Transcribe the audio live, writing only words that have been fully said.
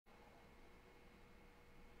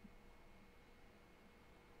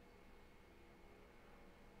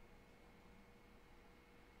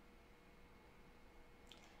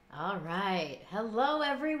All right. Hello,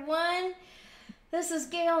 everyone. This is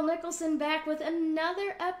Gayle Nicholson back with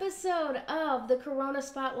another episode of the Corona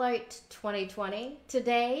Spotlight 2020.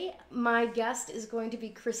 Today, my guest is going to be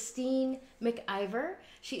Christine McIver.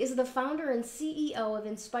 She is the founder and CEO of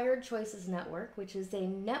Inspired Choices Network, which is a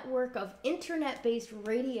network of internet based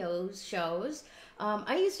radio shows.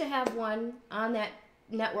 I used to have one on that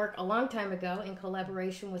network a long time ago in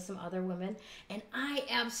collaboration with some other women, and I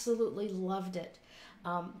absolutely loved it.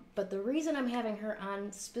 But the reason I'm having her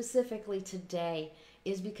on specifically today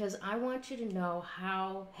is because I want you to know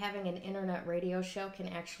how having an internet radio show can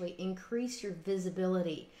actually increase your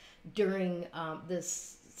visibility during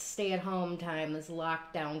this stay at home time, this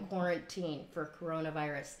lockdown quarantine for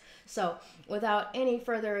coronavirus. So, without any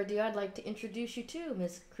further ado, I'd like to introduce you to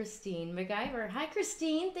Miss Christine McIver. Hi,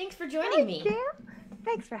 Christine. Thanks for joining Hi, me. Gail.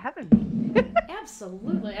 Thanks for having me.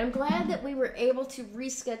 Absolutely. I'm glad that we were able to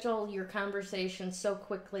reschedule your conversation so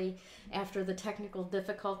quickly after the technical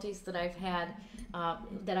difficulties that I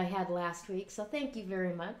had last week. So thank you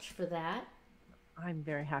very much for that. I'm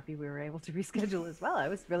very happy we were able to reschedule as well. I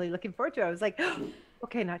was really looking forward to it. I was like,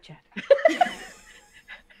 okay, not yet.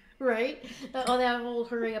 Right? Oh, that whole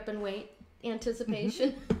hurry up and wait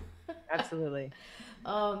anticipation. Absolutely.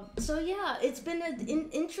 So yeah, it's been an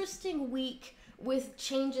interesting week with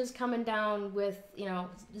changes coming down with,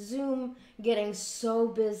 Zoom getting so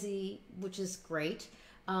busy, which is great.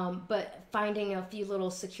 But finding a few little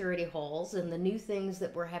security holes and the new things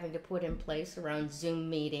that we're having to put in place around Zoom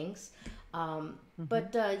meetings. Hmm.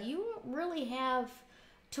 But you don't really have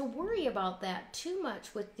to worry about that too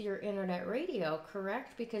much with your internet radio,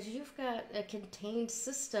 correct? Because you've got a contained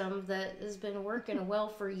system that has been working well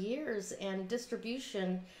for years and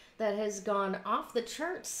distribution that has gone off the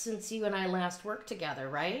charts since you and I last worked together,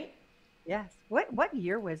 right? Yes. What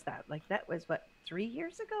year was that? Like that was what, 3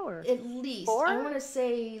 years ago or At least, I 4? want to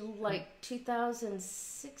say like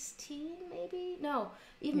 2016, maybe? No,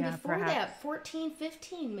 even Yeah, before perhaps. that, 14,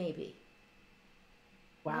 15, maybe.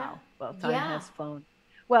 Yeah. Wow. Well, time Yeah. has flown.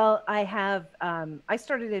 Well, I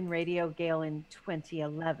started in radio, Gale, in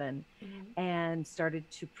 2011 Mhm. and started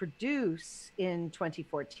to produce in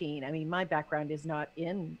 2014. I mean, my background is not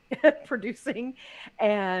in producing.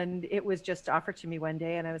 And it was just offered to me one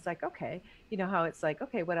day. And I was like, okay, you know how it's like,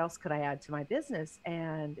 okay, what else could I add to my business?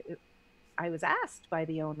 I was asked by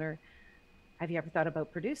the owner, have you ever thought about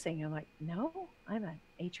producing? I'm like, no, I'm an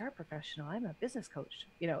HR professional. I'm a business coach,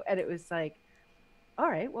 and it was like, all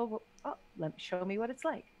right, well, let me show me what it's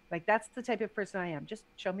like. Like that's the type of person I am. Just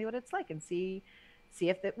show me what it's like and see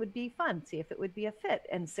if it would be fun, see if it would be a fit.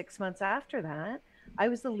 And 6 months after that, I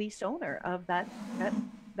was the least owner of that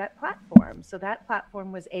platform. So that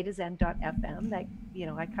platform was A to Zen.fm that,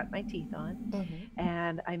 I cut my teeth on. Hmm.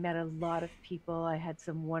 And I met a lot of people. I had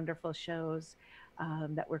some wonderful shows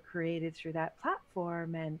that were created through that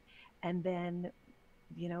platform. And then,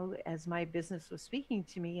 as my business was speaking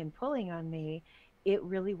to me and pulling on me, it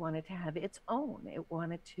really wanted to have its own. It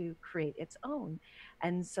wanted to create its own.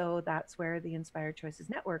 And so that's where the Inspired Choices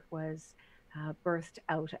Network was birthed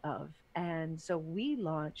out of. And so we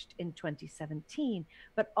launched in 2017,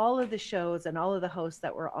 but all of the shows and all of the hosts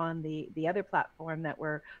that were on the other platform that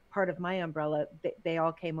were part of my umbrella, they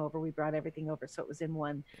all came over. We brought everything over. So it was in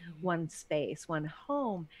one space, one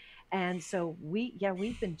home. And so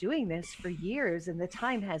we've been doing this for years and the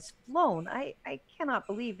time has flown. I cannot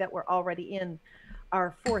believe that we're already in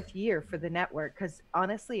our fourth year for the network because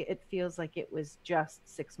honestly, it feels like it was just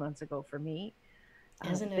 6 months ago for me.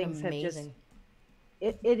 Isn't it Things have just amazing?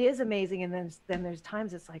 it is amazing, and then there's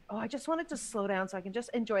times it's like, oh, I just wanted to slow down so I can just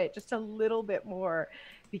enjoy it just a little bit more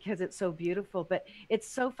because it's so beautiful. But it's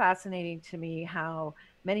so fascinating to me how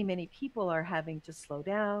many people are having to slow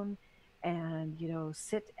down and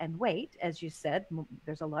sit and wait. As you said,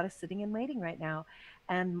 there's a lot of sitting and waiting right now,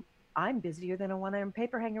 and I'm busier than a one-armed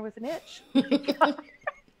paper hanger with an itch.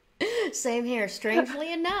 Same here.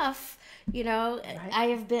 Strangely enough, Right,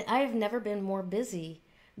 I have never been more busy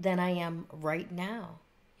than I am right now,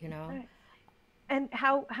 you know. right. And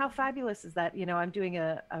how fabulous is that? I'm doing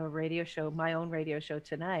a radio show, my own radio show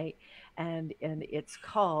tonight, and it's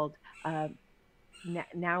called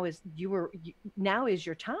now is you were you, now is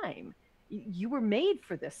your time. You were made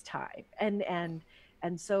for this time,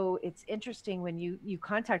 and so it's interesting when you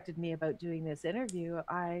contacted me about doing this interview.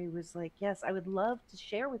 I was like, yes, I would love to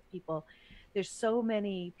share with people. There's so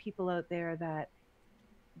many people out there that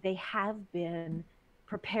they have been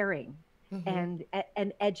preparing Hmm.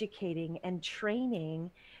 and educating and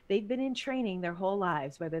training. They've been in training their whole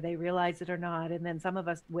lives, whether they realize it or not. And then some of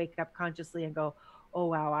us wake up consciously and go, oh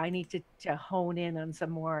wow, I need to hone in on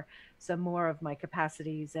some more of my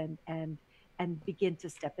capacities and begin to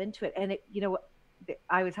step into it. And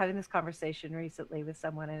I was having this conversation recently with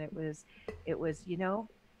someone, and it was,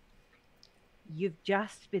 you've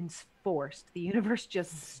just been forced. The universe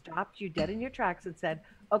just stopped you dead in your tracks and said,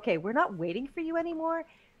 okay, we're not waiting for you anymore.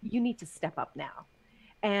 You need to step up now.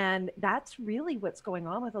 And that's really what's going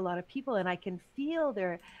on with a lot of people. And I can feel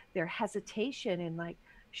their hesitation in like,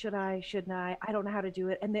 should I, shouldn't I don't know how to do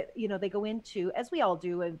it. And they go into, as we all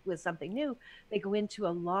do with something new, they go into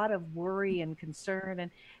a lot of worry and concern. And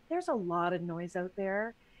there's a lot of noise out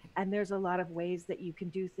there. And there's a lot of ways that you can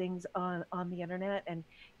do things on the internet. And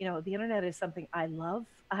the internet is something I love.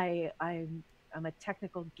 I'm a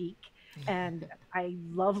technical geek, and I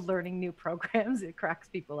love learning new programs. It cracks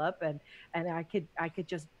people up, and I could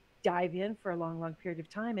just dive in for a long, long period of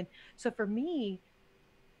time. And so for me,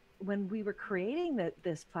 when we were creating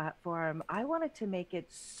this platform, I wanted to make it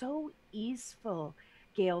so easeful,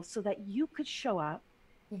 Gail, so that you could show up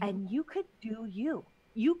Mm-hmm. and you could do you.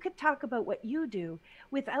 You could talk about what you do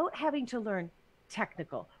without having to learn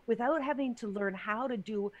technical, without having to learn how to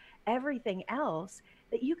do everything else,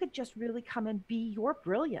 that you could just really come and be your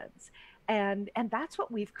brilliance. And that's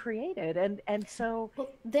what we've created. And so Well,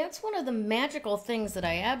 that's one of the magical things that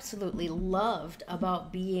I absolutely loved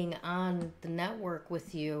about being on the network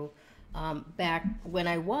with you back when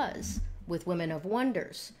I was with Women of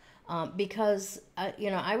Wonders, because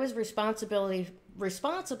I was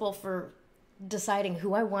responsible for deciding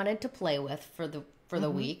who I wanted to play with for the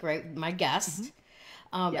mhm, week, right? My mhm, guest,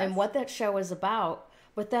 and yes. what that show was about.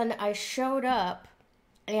 But then I showed up,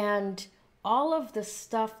 and all of the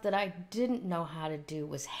stuff that I didn't know how to do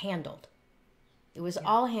was handled. It was Yeah.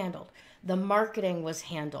 all handled. The marketing was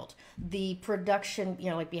handled. The production,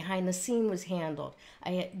 like behind the scene, was handled.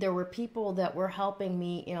 There were people that were helping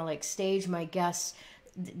me, like stage my guests.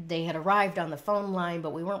 They had arrived on the phone line,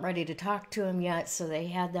 but we weren't ready to talk to them yet, so they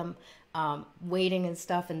had them waiting and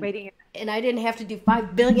stuff. And Waiting. and I didn't have to do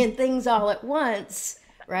 5 billion things all at once,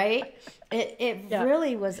 right? It Yeah.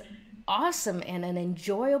 really was awesome and an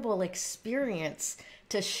enjoyable experience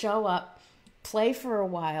to show up, play for a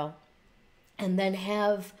while, and then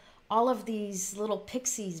have all of these little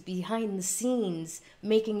pixies behind the scenes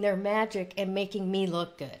making their magic and making me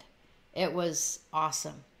look good. It was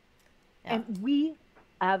awesome. Yeah. And we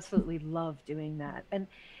absolutely love doing that. And,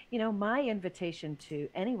 my invitation to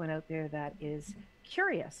anyone out there that is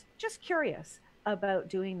curious, just curious about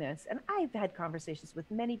doing this. And I've had conversations with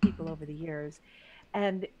many people over the years,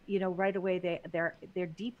 and right away they're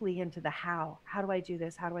deeply into the how do I do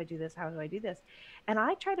this, how do I do this, how do I do this. And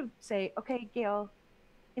I try to say, okay, Gail,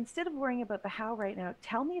 instead of worrying about the how right now,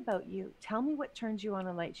 tell me about you. Tell me what turns you on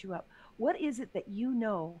and lights you up. What is it that you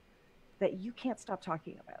know that you can't stop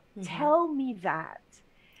talking about? Mm-hmm. Tell me that.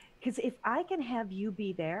 Because if I can have you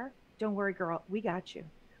be there, don't worry, girl, we got you.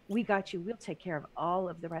 We got you. We'll take care of all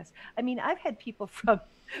of the rest. I mean, I've had people from,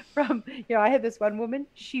 I had this one woman,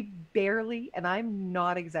 she barely, and I'm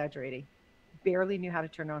not exaggerating, barely knew how to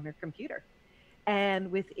turn on her computer.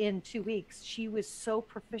 And within 2 weeks, she was so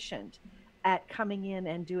proficient at coming in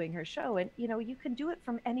and doing her show. And, you can do it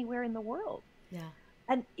from anywhere in the world. Yeah.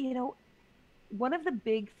 And, one of the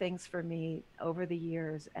big things for me over the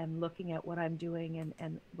years and looking at what I'm doing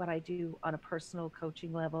and what I do on a personal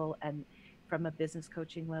coaching level and from a business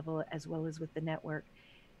coaching level, as well as with the network,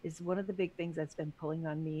 is one of the big things that's been pulling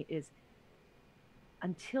on me is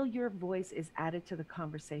until your voice is added to the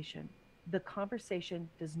conversation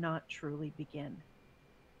does not truly begin.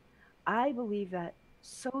 I believe that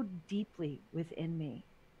so deeply within me.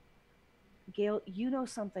 Gail, you know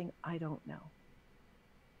something I don't know,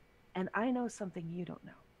 and I know something you don't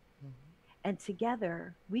know. And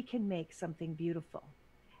together we can make something beautiful.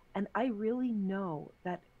 And I really know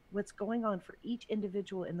that what's going on for each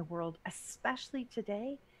individual in the world, especially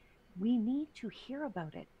today, we need to hear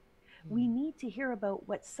about it. We need to hear about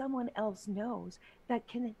what someone else knows that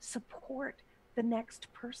can support the next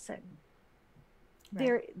person.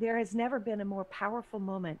 Right. There has never been a more powerful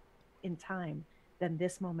moment in time than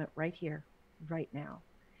this moment right here, right now.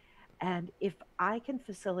 And if I can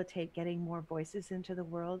facilitate getting more voices into the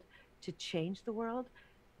world to change the world,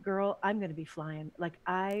 girl, I'm going to be flying.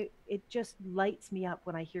 It just lights me up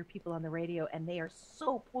when I hear people on the radio and they are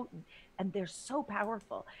so potent and they're so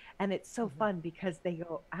powerful. And it's so Mm-hmm. fun because they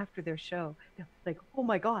go after their show, they're like, oh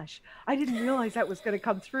my gosh, I didn't realize that was going to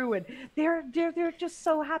come through. And they're just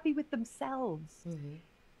so happy with themselves. Mm-hmm.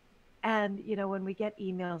 And, when we get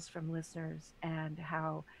emails from listeners and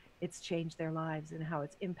how it's changed their lives and how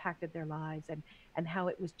it's impacted their lives and how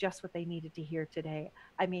it was just what they needed to hear today.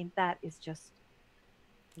 I mean, that is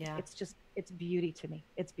Yeah. it's beauty to me.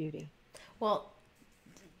 It's beauty. Well,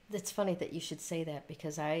 it's funny that you should say that,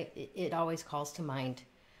 because it always calls to mind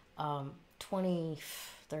 20,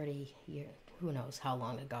 30 years, who knows how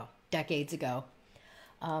long ago, decades ago.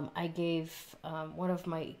 I gave one of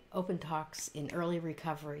my open talks in early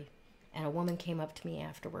recovery, and a woman came up to me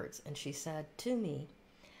afterwards, and she said to me,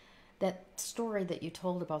 that story that you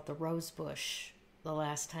told about the rose bush the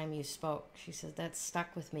last time you spoke, she said, that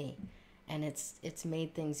stuck with me, and it's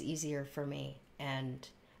made things easier for me, and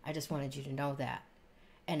I just wanted you to know that.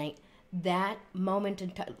 And that moment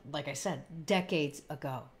in time, like I said, decades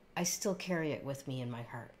ago, I still carry it with me in my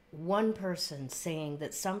heart. One person saying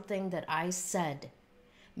that something that I said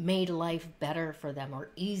made life better for them or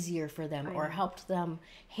easier for them or helped them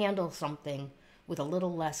handle something with a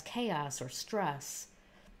little less chaos or stress.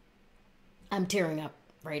 I'm tearing up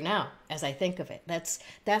right now as I think of it. That's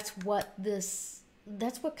what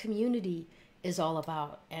community is all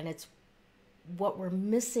about, and it's what we're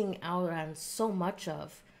missing out on so much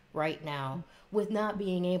of right now, with not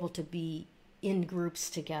being able to be in groups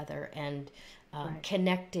together and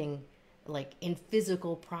connecting, like in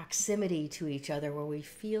physical proximity to each other, where we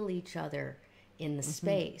feel each other in the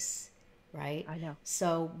space, right? I know.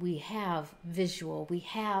 So we have visual, we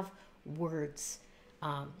have words,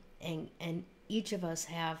 and each of us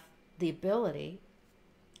have the ability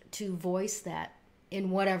to voice that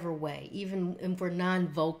in whatever way. Even if we're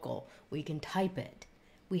non-vocal, we can type it.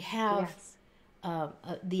 We have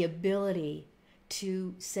the ability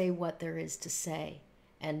to say what there is to say,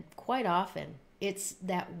 and quite often it's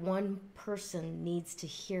that one person needs to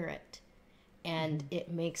hear it, and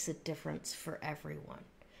it makes a difference for everyone.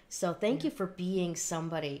 So thank you for being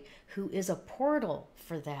somebody who is a portal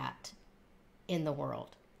for that in the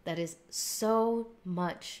world. That is so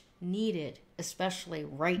much needed, especially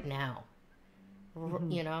right now.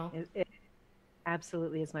 You know? It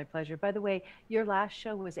absolutely is my pleasure. By the way, your last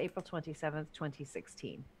show was April 27th,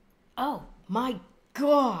 2016. Oh my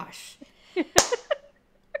gosh.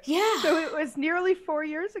 Yeah. So it was nearly 4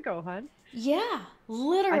 years ago, hon. Yeah,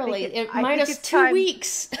 literally. Minus 2 time,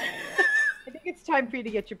 weeks. I think it's time for you to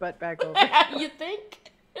get your butt back over. You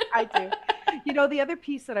think? I do. You know, the other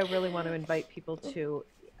piece that I really want to invite people to,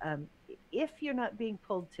 if you're not being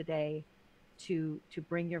pulled today to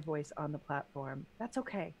bring your voice on the platform, that's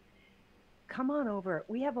okay. Come on over.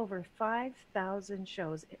 We have over 5,000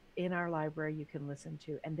 shows in our library you can listen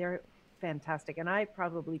to, and they're fantastic. And I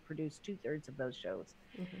probably produce 2/3 of those shows.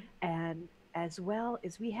 And as well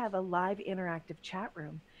as we have a live interactive chat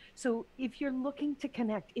room. So if you're looking to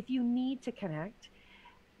connect, if you need to connect,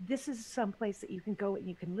 this is some place that you can go and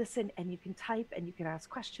you can listen and you can type and you can ask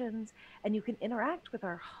questions and you can interact with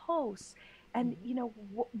our hosts. And, you know,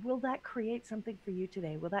 will that create something for you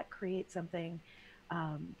today? Will that create something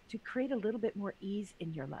to create a little bit more ease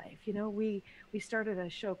in your life? You know, we started a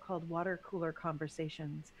show called Water Cooler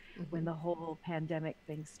Conversations when the whole pandemic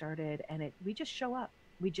thing started, and we just show up.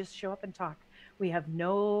 We just show up and talk. We have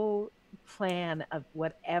no plan of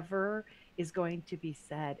whatever is going to be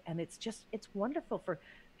said. And it's wonderful for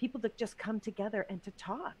people to just come together and to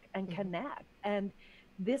talk and connect. And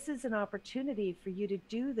this is an opportunity for you to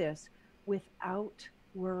do this without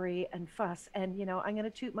worry and fuss. And, you know, I'm going to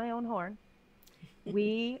toot my own horn.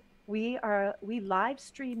 We live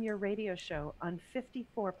stream your radio show on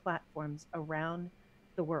 54 platforms around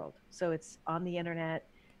the world. So it's on the internet,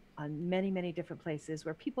 on many, many different places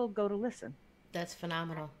where people go to listen. That's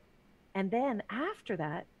phenomenal. And then after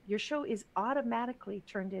that, your show is automatically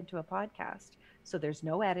turned into a podcast. So there's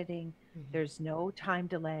no editing, there's no time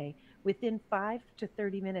delay. Within 5 to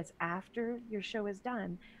 30 minutes after your show is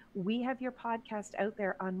done, we have your podcast out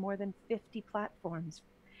there on more than 50 platforms.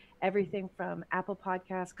 Everything from Apple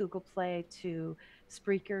Podcasts, Google Play, to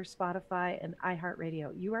Spreaker, Spotify, and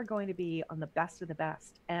iHeartRadio. You are going to be on the best of the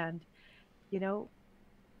best. And, you know,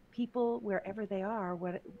 people, wherever they are,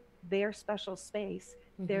 what their special space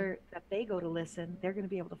that they go to listen, they're going to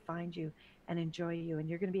be able to find you and enjoy you. And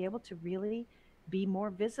you're going to be able to really be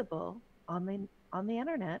more visible on the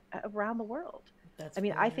internet around the world.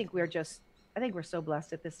 I think we're so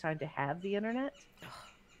blessed at this time to have the internet.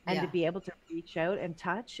 And to be able to reach out and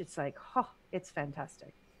touch, it's like, it's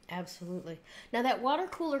fantastic. Absolutely. Now, that Water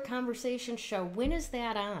Cooler Conversation show, when is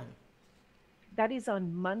that on? That is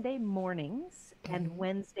on Monday mornings and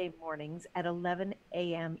Wednesday mornings at 11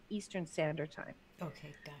 a.m. Eastern Standard Time.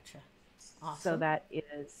 Okay, gotcha. Awesome. So that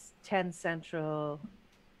is 10 Central,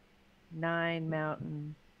 9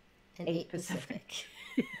 Mountain, and 8 Pacific.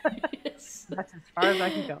 Yes. That's as far as I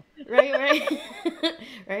can go. Right.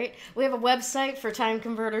 Right. We have a website for time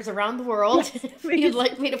converters around the world. Yes, if you'd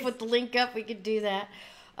like me to put the link up, we could do that.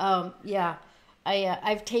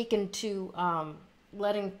 I've taken to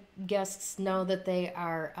letting guests know that they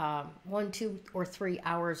are 1, 2, or 3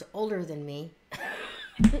 hours older than me.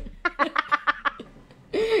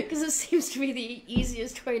 Because it seems to be the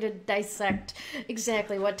easiest way to dissect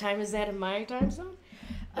exactly what time is that in my time zone.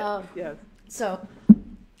 Yes. So,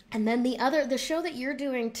 and then the show that you're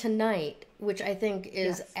doing tonight, which I think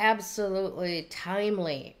is Yes. absolutely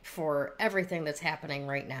timely for everything that's happening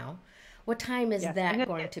right now. What time is that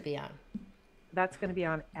going to be on? That's going to be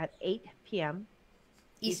on at 8 p.m.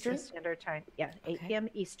 Eastern Standard Time. Yeah, 8 Okay. p.m.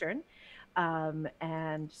 Eastern.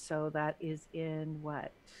 And so that is in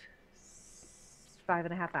what,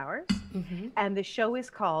 5.5 hours? Mm-hmm. And the show is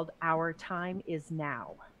called Our Time Is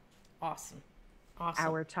Now. Awesome.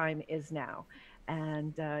 Our Time Is Now.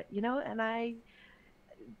 And,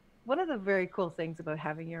 one of the very cool things about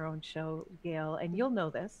having your own show, Gayle, and you'll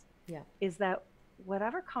know this, is that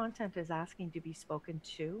whatever content is asking to be spoken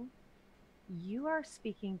to, you are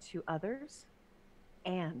speaking to others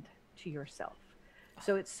and to yourself.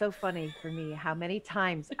 So it's so funny for me how many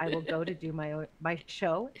times I will go to do my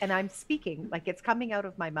show and I'm speaking, like it's coming out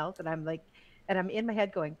of my mouth, and I'm in my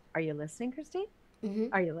head going, "Are you listening, Christine? Mm-hmm.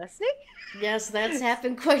 Are you listening?" Yes, that's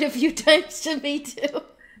happened quite a few times to me too.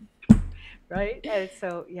 Right? And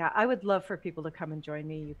so, yeah, I would love for people to come and join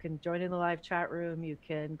me. You can join in the live chat room. You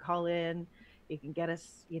can call in. You can get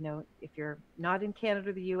us, if you're not in Canada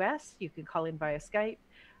or the US, you can call in via Skype.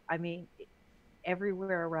 I mean,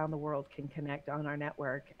 everywhere around the world can connect on our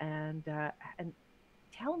network, and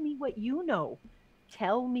tell me what you know.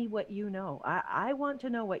 Tell me what you know. I want to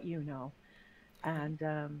know what you know, and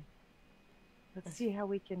let's see how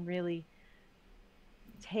we can really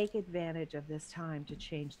take advantage of this time to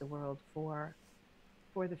change the world for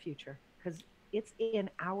the future, because it's in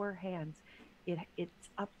our hands. It's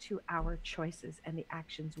up to our choices and the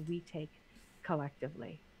actions we take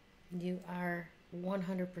collectively. You are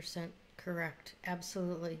 100% correct.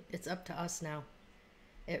 Absolutely. It's up to us now.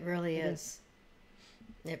 It really is.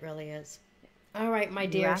 It really is. All right, my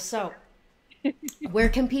dear. So, where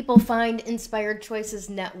can people find Inspired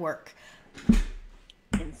Choices Network?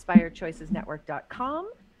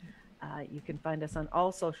 InspiredChoicesNetwork.com. You can find us on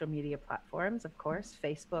all social media platforms, of course,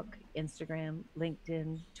 Facebook, Instagram,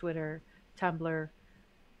 LinkedIn, Twitter, Tumblr,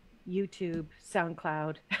 YouTube,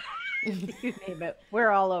 SoundCloud. You name it, we're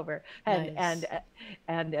all over. And Nice.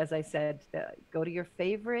 and as I said, go to your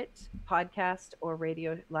favorite podcast or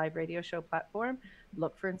live radio show platform.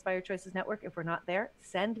 Look for Inspired Choices Network. If we're not there,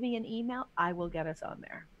 send me an email. I will get us on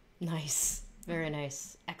there. Nice. Very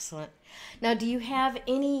nice. Excellent. Now, do you have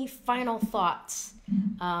any final thoughts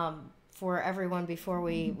for everyone before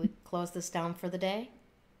we close this down for the day?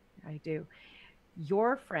 I do.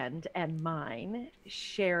 Your friend and mine,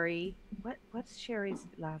 Sherry. What's Sherry's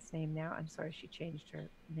last name now? I'm sorry, she changed her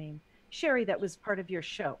name. Sherry, that was part of your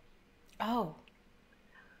show. Oh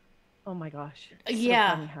my gosh.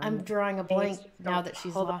 Yeah, so funny, I'm drawing a blank now that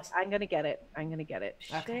she's lost. I'm gonna get it.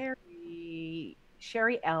 Okay.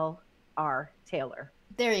 Sherry L.R. Taylor.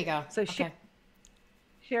 There you go. So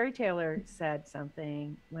Sherry Taylor said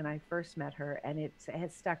something when I first met her, and it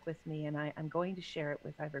has stuck with me, and I'm going to share it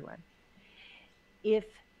with everyone. If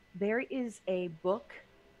there is a book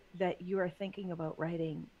that you are thinking about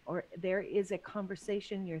writing, or there is a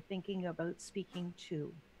conversation you're thinking about speaking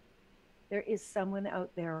to, there is someone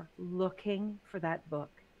out there looking for that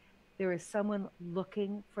book. There is someone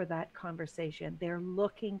looking for that conversation. They're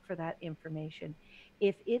looking for that information.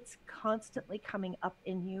 If it's constantly coming up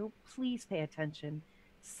in you, please pay attention.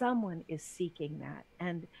 Someone is seeking that.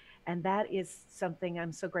 And that is something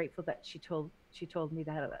I'm so grateful that she told me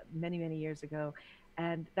that many, many years ago.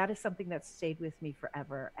 And that is something that stayed with me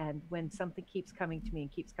forever. And when something keeps coming to me,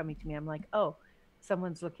 I'm like, oh,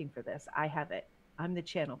 someone's looking for this. I have it. I'm the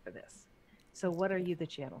channel for this. So what are you the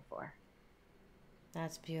channel for?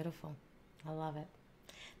 That's beautiful. I love it.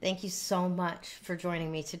 Thank you so much for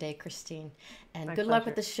joining me today, Christine. And good luck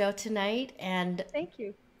with the show tonight. And thank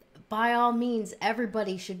you. By all means,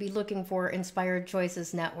 everybody should be looking for Inspired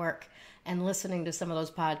Choices Network and listening to some of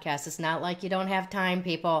those podcasts. It's not like you don't have time,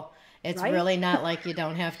 people. It's really not like you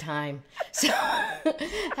don't have time. So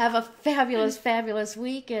have a fabulous, fabulous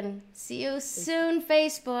week, and see you soon,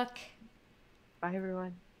 Facebook. Bye,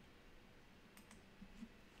 everyone.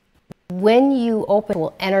 When you open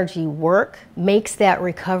energy work, makes that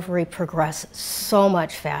recovery progress so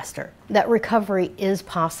much faster. That recovery is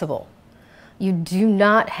possible. You do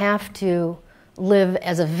not have to live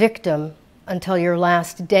as a victim until your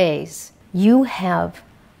last days. You have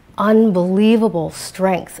unbelievable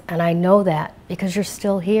strength, and I know that because you're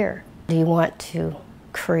still here. Do you want to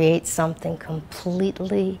create something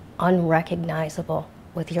completely unrecognizable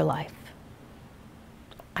with your life?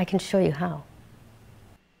 I can show you how.